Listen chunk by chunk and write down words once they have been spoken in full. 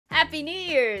Happy New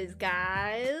Year's,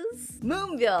 guys!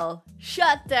 Moonbyul,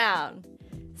 shut down.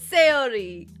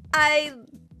 Seori, I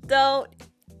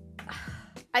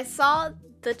saw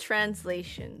the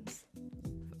translations,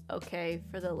 okay,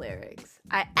 for the lyrics.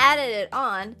 I added it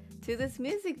on to this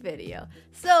music video,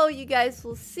 so you guys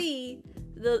will see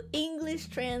the English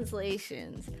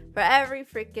translations for every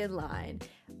freaking line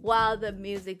while the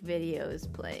music video is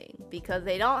playing, because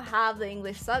they don't have the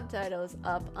English subtitles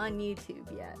up on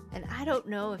YouTube yet. And I don't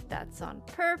know if that's on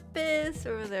purpose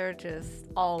or they're just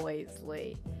always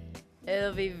late.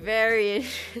 It'll be very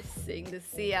interesting to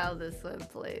see how this one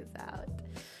plays out.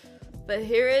 But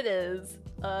here it is.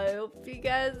 I hope you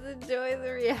guys enjoy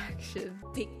the reaction.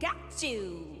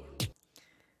 Pikachu!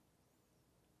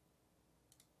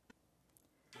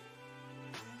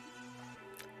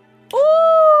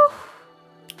 Ooh!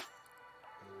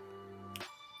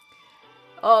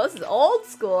 Oh, this is old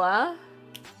school, huh?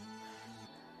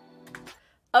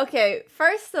 Okay,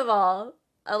 first of all,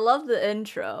 I love the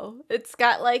intro. It's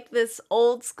got like this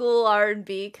old school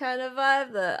R&B kind of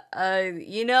vibe that,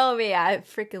 you know me, I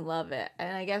freaking love it.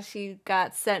 And I guess she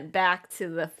got sent back to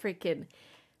the freaking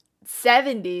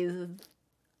 70s.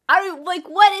 Like,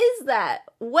 what is that?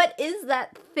 What is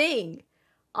that thing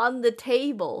on the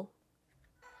table?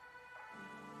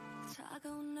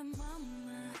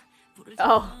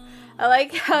 Oh, I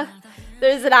like how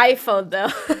there's an iPhone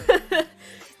though.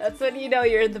 That's when you know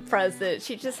you're in the present.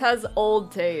 She just has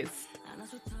old taste.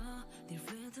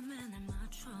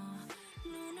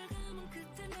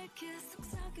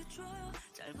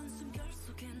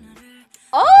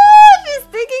 Oh, she's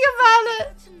thinking about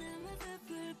it.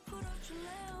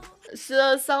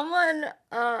 So someone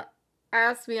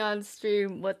asked me on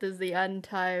stream, what does the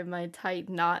untie my tight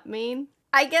knot mean?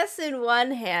 I guess in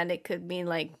one hand it could mean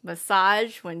like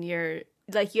massage, when you're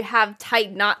like you have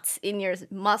tight knots in your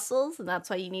muscles and that's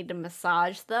why you need to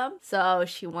massage them. So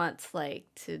she wants like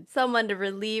someone to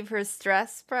relieve her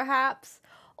stress perhaps.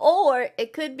 Or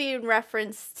it could be in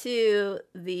reference to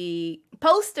the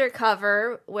poster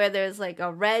cover where there's like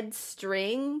a red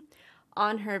string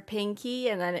on her pinky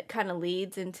and then it kind of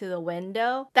leads into the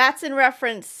window. That's in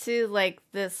reference to like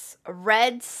this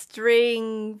red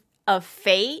string of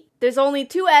fate. There's only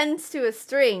two ends to a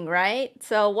string, right?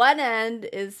 So one end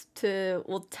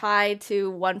will tie to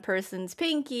one person's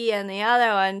pinky and the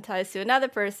other one ties to another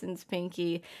person's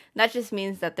pinky. And that just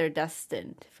means that they're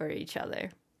destined for each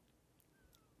other.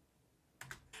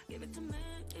 Ooh!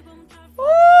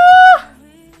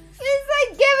 She's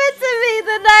like, give it to me!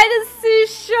 The night is too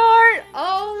short!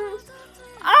 Oh!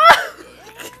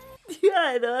 Yeah,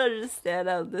 I don't understand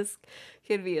how this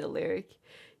could be a lyric.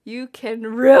 You can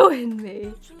ruin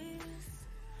me.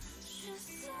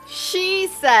 She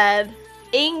said,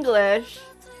 English,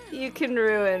 you can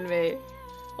ruin me.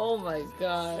 Oh my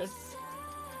god.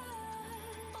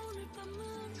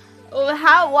 Oh,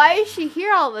 why is she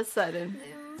here all of a sudden?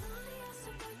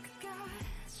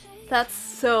 That's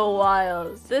so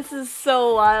wild. This is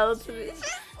so wild to me. She's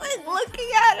like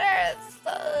looking at her.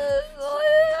 Oh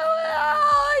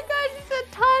my god, she's a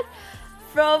ton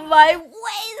from my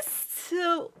waist.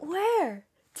 To where?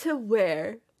 To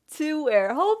where? To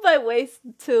where? Hold my waist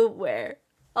to where?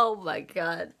 Oh my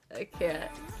god, I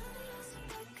can't.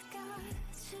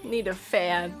 Need a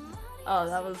fan. Oh,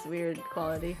 that was weird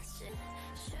quality.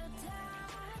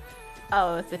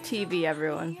 Oh, it's a TV,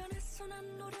 everyone.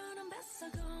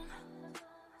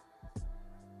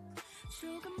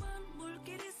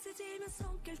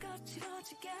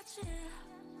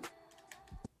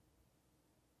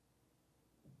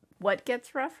 What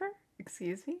gets rougher?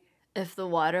 Excuse me? If the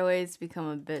waterways become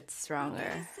a bit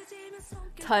stronger,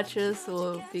 touches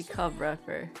will become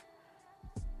rougher.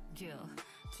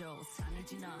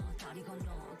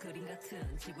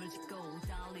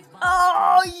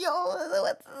 Oh, yo,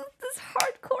 what's this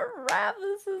hardcore rap?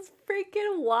 This is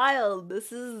freaking wild.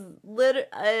 This is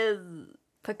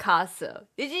Picasso.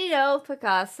 Did you know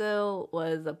Picasso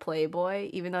was a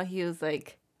playboy, even though he was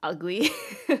like ugly?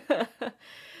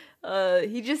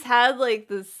 He just had like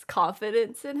this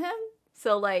confidence in him.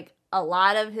 So like a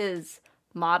lot of his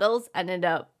models ended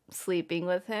up sleeping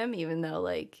with him, even though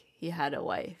like he had a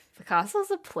wife. Picasso's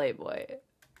a playboy.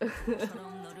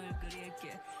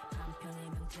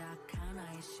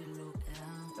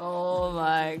 Oh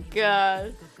my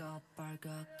god.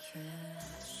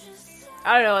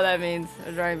 I don't know what that means.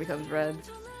 The drawing becomes red.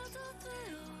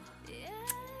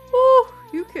 Ooh,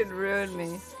 you can ruin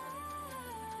me.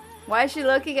 Why is she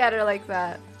looking at her like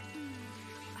that?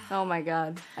 Oh my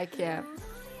god, I can't.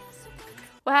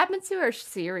 What happened to her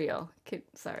cereal?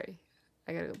 Sorry,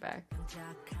 I gotta go back.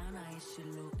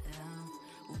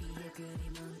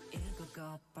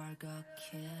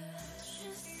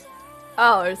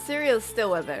 Oh, her cereal's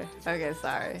still with her. Okay,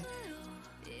 sorry.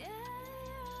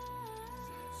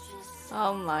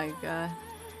 Oh my god.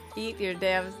 Eat your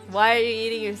damn... Why are you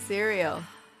eating your cereal?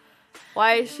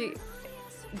 Why is she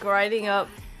grinding up...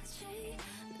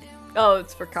 Oh,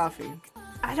 it's for coffee.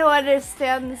 I don't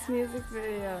understand this music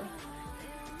video.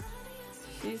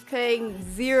 She's paying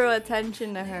zero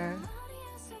attention to her.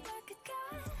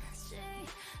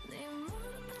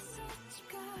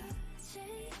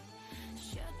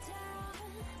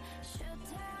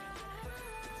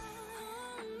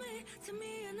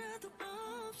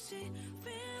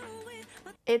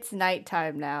 It's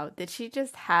nighttime now. Did she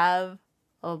just have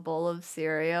a bowl of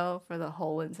cereal for the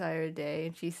whole entire day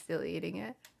and she's still eating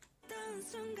it?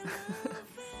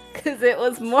 Because it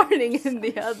was morning in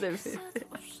the other video.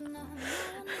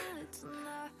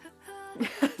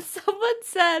 Someone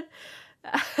said,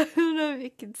 I don't know if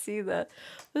you can see that,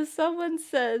 but someone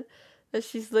said that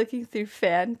she's looking through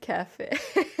Fan Cafe.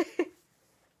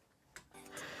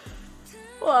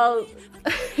 Well,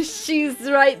 she's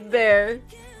right there.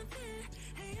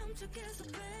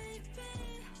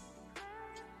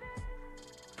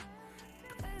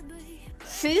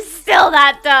 She's still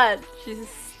not done. She's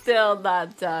still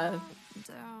not done.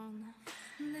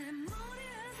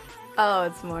 Oh,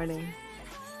 it's morning.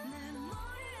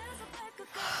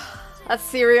 That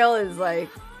cereal is like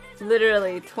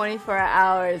literally 24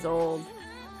 hours old.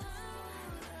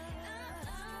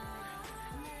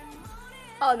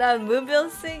 Oh, now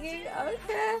Moonbyul's singing?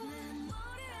 Okay.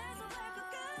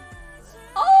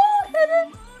 Oh, hit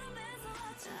it!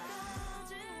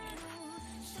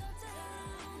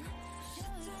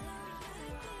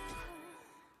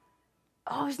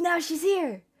 Oh, now she's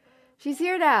here. She's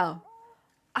here now.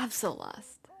 I'm so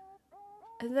lost.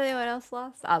 Is anyone else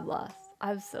lost? I'm lost.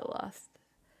 I'm so lost.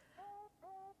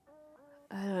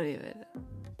 I don't even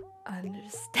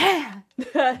understand.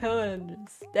 I don't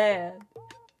understand.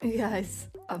 You guys,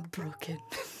 I'm broken.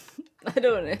 I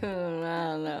don't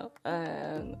know.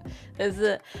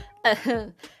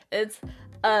 It's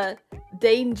a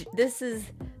danger. This is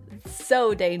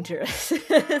so dangerous.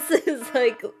 This is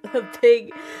like a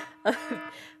big...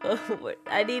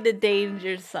 I need a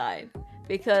danger sign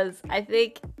because I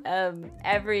think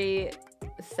every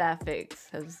sapphic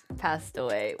has passed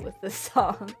away with this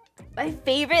song. My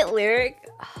favorite lyric,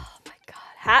 oh my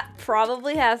god,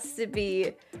 probably has to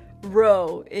be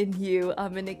row in you.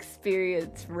 I'm an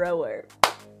experienced rower.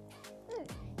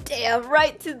 Damn,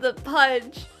 right to the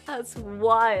punch. That's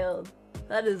wild.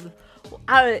 That is...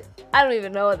 I don't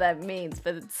even know what that means,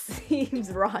 but it seems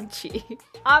raunchy.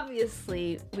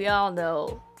 Obviously, we all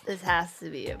know this has to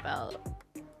be about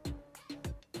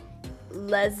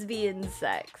lesbian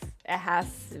sex. It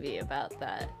has to be about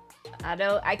that.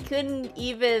 I couldn't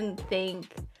even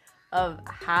think of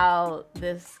how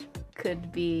this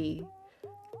could be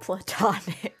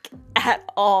platonic at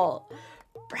all.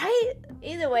 Right?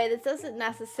 Either way, this doesn't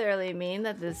necessarily mean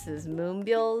that this is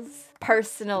Moonbyul's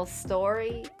personal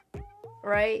story.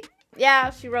 Right?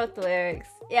 Yeah, she wrote the lyrics.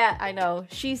 Yeah, I know.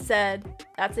 She said,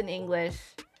 that's in English.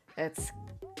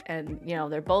 And you know,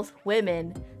 they're both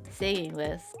women singing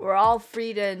this. We're all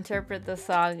free to interpret the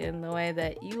song in the way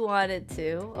that you want it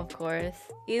to, of course.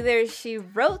 Either she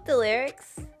wrote the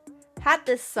lyrics, had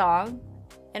this song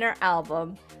in her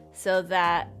album, so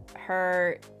that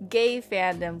her gay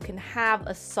fandom can have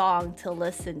a song to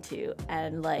listen to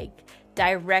and like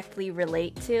directly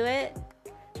relate to it.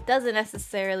 Doesn't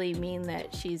necessarily mean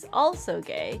that she's also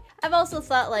gay. I've also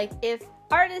thought, like, if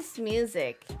artists'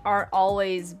 music aren't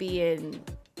always being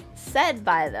said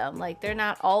by them, like they're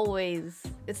not always,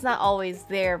 it's not always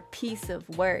their piece of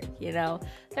work, you know?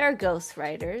 There are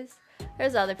ghostwriters.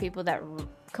 There's other people that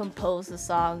compose the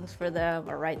songs for them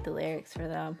or write the lyrics for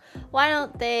them. Why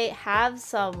don't they have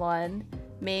someone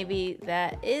maybe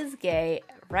that is gay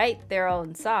write their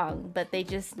own song, but they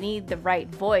just need the right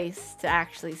voice to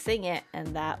actually sing it, and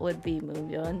that would be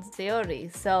Moonbyul and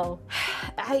Seori. So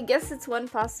I guess it's one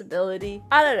possibility.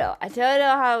 I don't know. I don't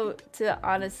know how to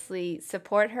honestly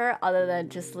support her other than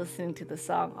just listening to the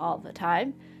song all the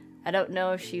time. I don't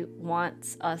know if she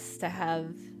wants us to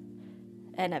have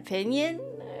an opinion.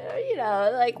 You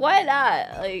know, like, why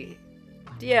not? Like,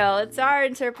 you know, it's our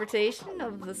interpretation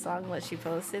of the song that she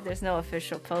posted. There's no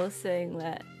official post saying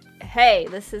that, hey,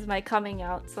 this is my coming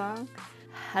out song.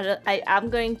 I'm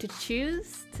going to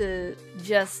choose to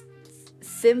just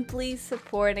simply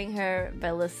supporting her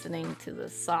by listening to the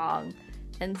song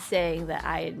and saying that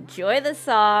I enjoy the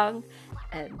song,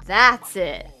 and that's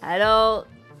it. I don't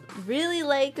really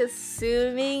like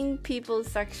assuming people's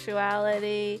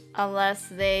sexuality unless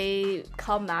they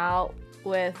come out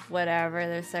with whatever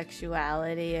their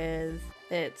sexuality is.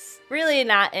 It's really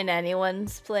not in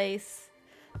anyone's place.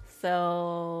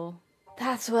 So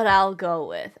that's what I'll go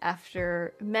with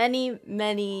after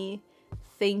many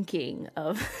thinking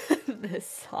of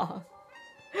this song.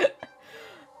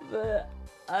 But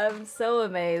I'm so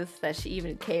amazed that she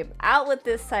even came out with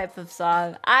this type of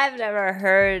song. I've never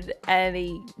heard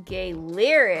any gay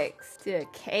lyrics to a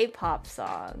K-pop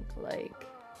song. Like,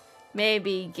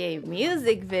 maybe gay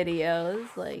music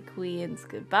videos like Ween's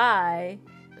Goodbye.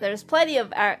 There's plenty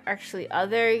of actually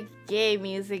other gay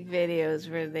music videos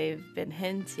where they've been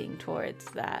hinting towards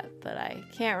that, but I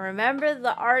can't remember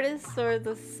the artist or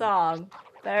the song,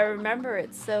 but I remember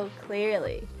it so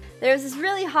clearly. There's this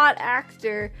really hot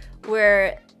actor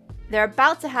where they're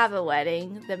about to have a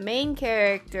wedding. The main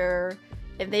character,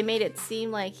 and they made it seem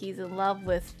like he's in love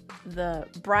with the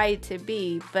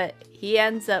bride-to-be, but he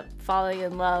ends up falling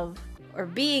in love or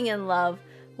being in love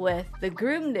with the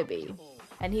groom-to-be.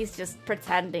 And he's just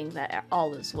pretending that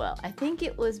all is well. I think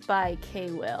it was by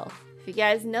K-Will. If you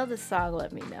guys know the song,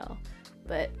 let me know.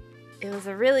 But it was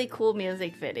a really cool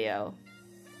music video,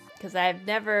 because I've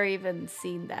never even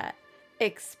seen that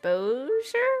exposure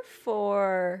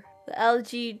for the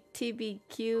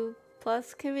LGBTQ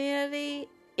plus community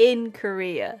in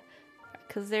Korea,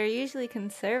 because they're usually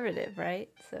conservative, right?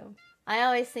 So I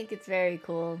always think it's very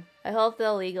cool. I hope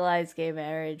they'll legalize gay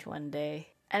marriage one day.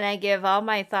 And I give all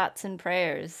my thoughts and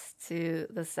prayers to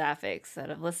the Sapphics that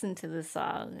have listened to this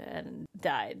song and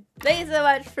died. Thank you so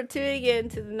much for tuning in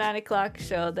to the 9 o'clock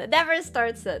show that never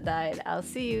starts at 9. I'll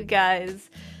see you guys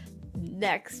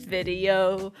next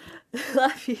video.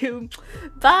 Love you.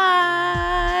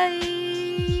 Bye.